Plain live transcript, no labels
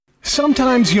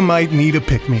Sometimes you might need a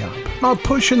pick-me-up, a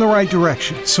push in the right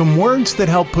direction, some words that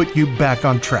help put you back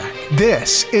on track.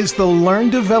 This is the Learn,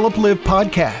 Develop, Live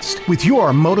podcast with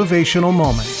your motivational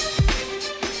moment.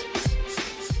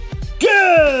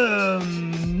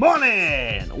 Good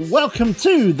morning! Welcome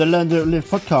to the Learn, Develop, Live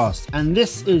podcast, and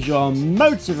this is your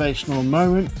motivational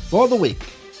moment for the week.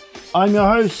 I'm your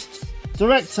host,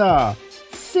 director,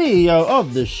 CEO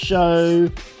of the show,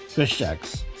 Chris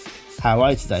Jaggs. How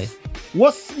are you today?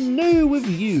 What's new with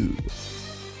you?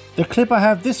 The clip I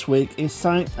have this week is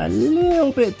something a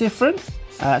little bit different.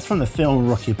 It's from the film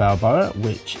Rocky Balboa,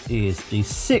 which is the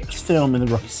 6th film in the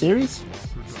Rocky series.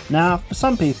 Now, for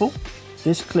some people,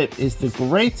 this clip is the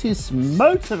greatest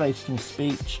motivational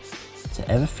speech to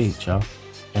ever feature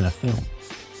in a film.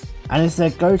 And it's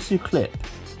their go-to clip,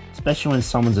 especially when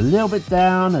someone's a little bit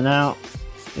down and out.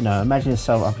 You know, imagine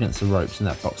yourself up against the ropes in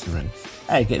that boxing ring.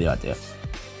 Hey, get the idea.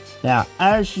 Now,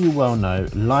 as you well know,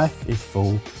 life is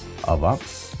full of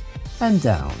ups and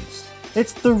downs.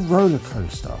 It's the roller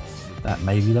coaster that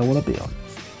maybe you don't want to be on.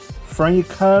 Throwing your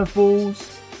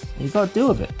curveballs, and you got to deal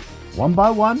with it one by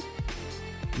one.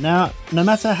 Now, no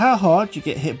matter how hard you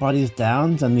get hit by these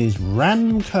downs and these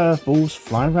random curveballs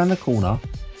flying around the corner,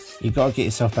 you got to get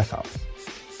yourself back up.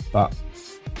 But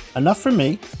enough from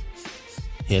me.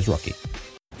 Here's Rocky.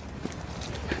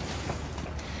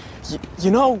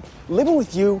 You know, living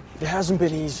with you, it hasn't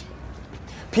been easy.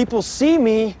 People see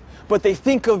me, but they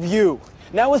think of you.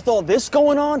 Now with all this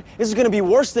going on, this is gonna be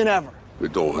worse than ever.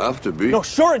 It don't have to be. No,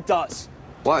 sure it does.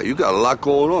 Why? You got a lot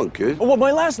going on, kid. What,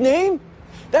 my last name?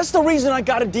 That's the reason I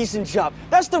got a decent job.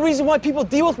 That's the reason why people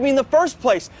deal with me in the first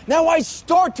place. Now I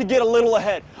start to get a little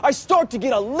ahead. I start to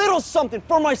get a little something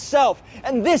for myself,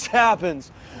 and this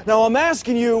happens. Now I'm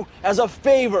asking you as a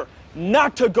favor,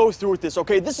 not to go through with this,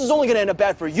 okay? This is only gonna end up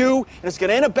bad for you, and it's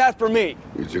gonna end up bad for me.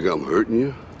 You think I'm hurting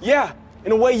you? Yeah,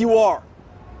 in a way you are.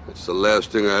 That's the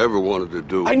last thing I ever wanted to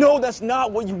do. I know that's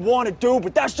not what you want to do,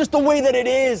 but that's just the way that it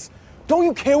is. Don't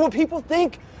you care what people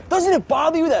think? Doesn't it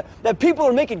bother you that people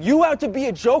are making you out to be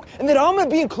a joke, and that I'm gonna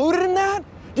be included in that?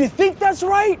 Do you think that's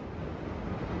right?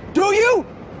 Do you?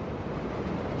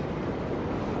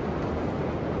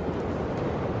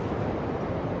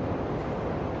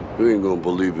 You ain't gonna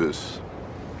believe this,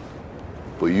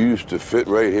 but you used to fit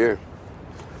right here.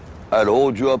 I'd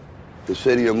hold you up and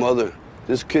say to your mother,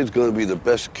 this kid's gonna be the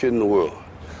best kid in the world.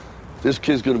 This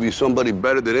kid's gonna be somebody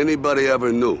better than anybody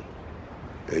ever knew.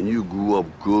 And you grew up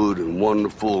good and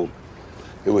wonderful.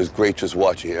 It was great just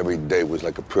watching you. Every day was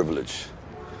like a privilege.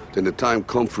 Then the time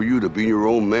come for you to be your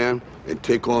own man and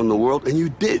take on the world, and you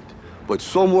did. But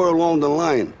somewhere along the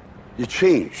line, you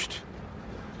changed.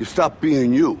 You stopped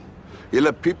being you. You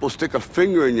let people stick a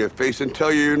finger in your face and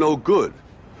tell you you're no good.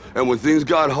 And when things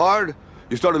got hard,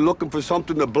 you started looking for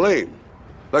something to blame,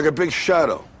 like a big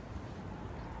shadow.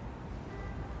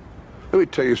 Let me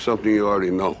tell you something you already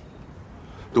know.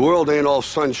 The world ain't all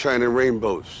sunshine and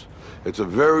rainbows. It's a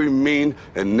very mean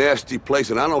and nasty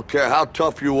place, and I don't care how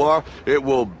tough you are, it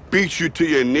will beat you to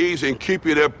your knees and keep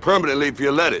you there permanently if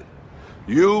you let it.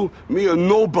 You, me, or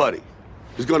nobody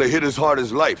is gonna hit as hard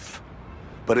as life.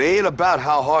 But it ain't about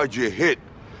how hard you hit.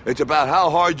 It's about how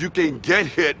hard you can get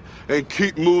hit and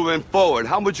keep moving forward.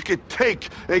 How much you can take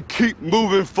and keep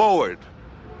moving forward.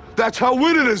 That's how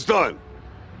winning is done.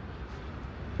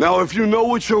 Now, if you know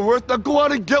what you're worth, now go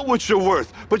out and get what you're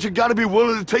worth. But you gotta be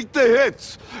willing to take the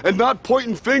hits and not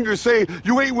pointing fingers saying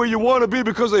you ain't where you wanna be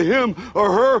because of him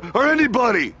or her or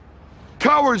anybody.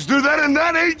 Cowards do that, and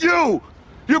that ain't you.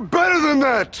 You're better than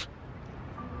that.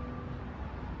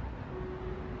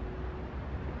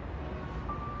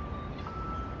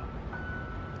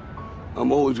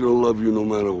 I'm always gonna love you no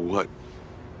matter what.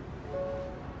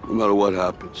 No matter what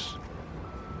happens.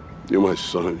 You're my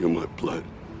son, you're my blood.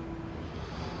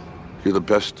 You're the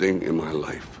best thing in my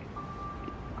life.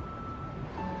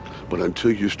 But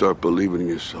until you start believing in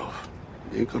yourself,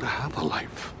 you ain't gonna have a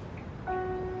life.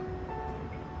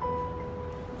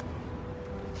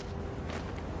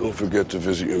 Don't forget to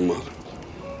visit your mother.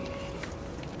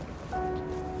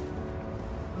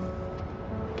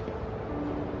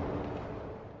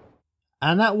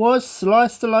 And that was Sly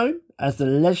Stallone as the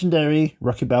legendary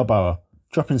Rocky Balboa,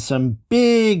 dropping some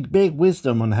big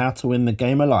wisdom on how to win the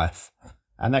game of life.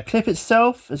 And that clip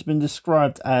itself has been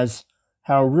described as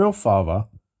how a real father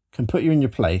can put you in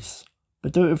your place,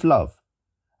 but do it with love,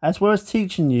 as well as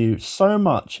teaching you so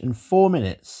much in 4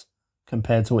 minutes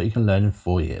compared to what you can learn in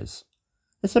 4 years.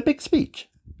 It's a big speech.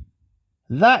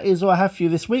 That is what I have for you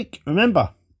this week.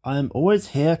 Remember, I am always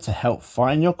here to help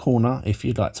find your corner if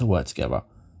you'd like to work together.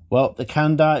 Well, the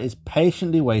calendar is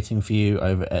patiently waiting for you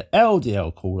over at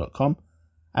ldlcall.com.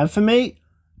 And for me,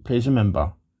 please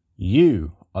remember,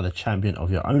 You are the champion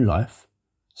of your own life.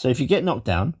 So if you get knocked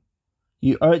down,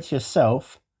 you owe it to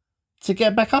yourself to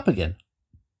get back up again.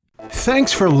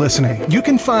 Thanks for listening. You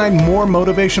can find more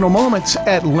motivational moments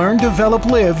at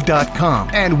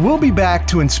LearnDevelopLive.com. And we'll be back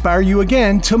to inspire you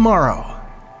again tomorrow.